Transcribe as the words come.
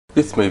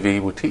This movie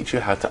will teach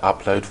you how to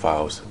upload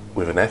files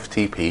with an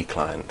FTP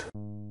client.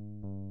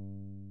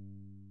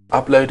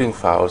 Uploading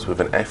files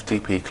with an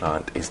FTP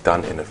client is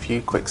done in a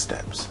few quick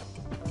steps.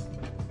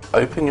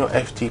 Open your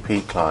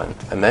FTP client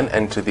and then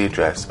enter the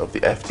address of the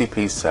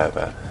FTP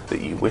server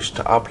that you wish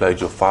to upload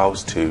your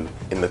files to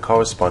in the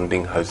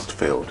corresponding host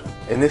field.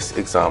 In this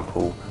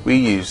example, we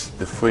use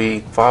the free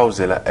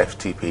Filezilla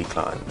FTP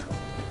client.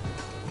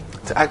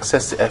 To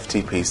access the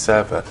FTP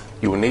server,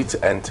 you will need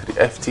to enter the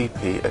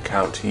FTP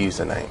account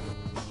username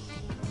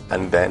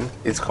and then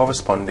its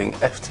corresponding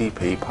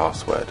FTP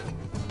password.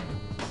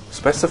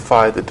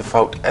 Specify the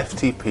default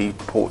FTP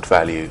port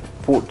value,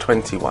 port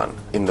 21,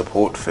 in the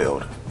port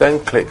field. Then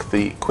click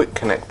the Quick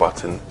Connect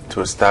button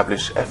to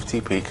establish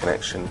FTP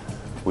connection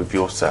with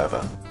your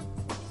server.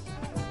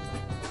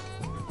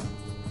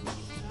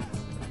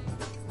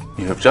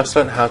 You have just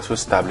learned how to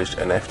establish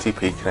an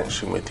FTP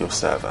connection with your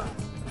server.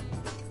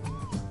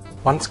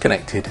 Once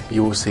connected,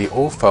 you will see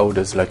all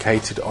folders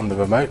located on the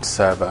remote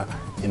server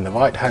in the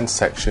right-hand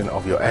section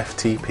of your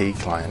FTP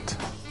client.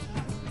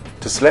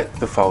 To select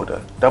the folder,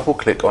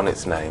 double-click on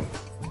its name.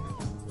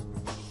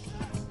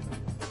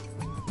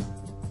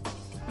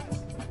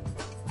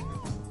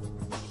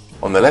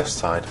 On the left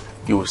side,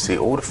 you will see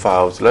all the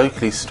files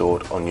locally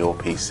stored on your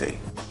PC.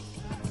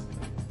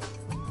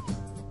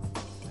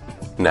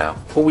 Now,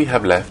 all we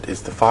have left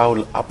is the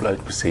file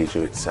upload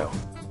procedure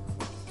itself.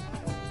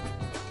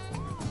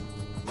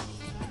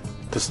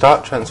 To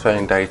start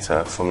transferring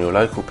data from your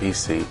local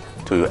PC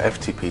to your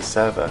FTP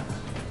server,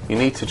 you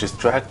need to just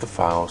drag the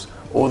files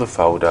or the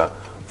folder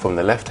from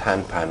the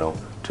left-hand panel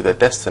to their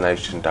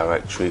destination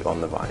directory on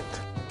the right.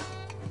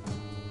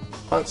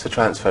 Once the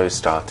transfer is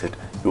started,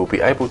 you will be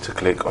able to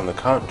click on the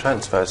current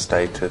transfer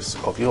status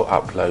of your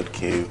upload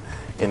queue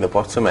in the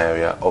bottom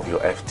area of your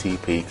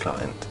FTP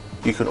client.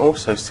 You can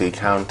also see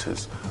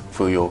counters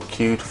for your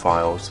queued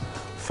files,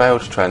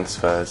 failed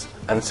transfers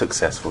and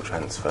successful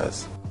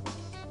transfers.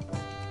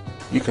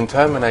 You can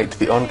terminate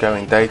the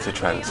ongoing data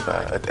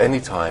transfer at any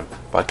time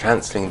by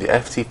cancelling the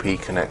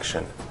FTP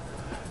connection.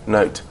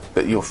 Note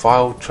that your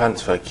file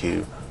transfer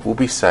queue will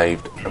be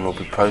saved and will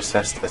be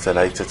processed at a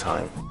later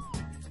time.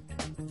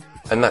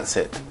 And that's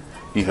it.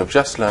 You have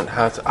just learned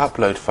how to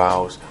upload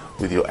files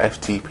with your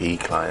FTP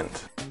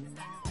client.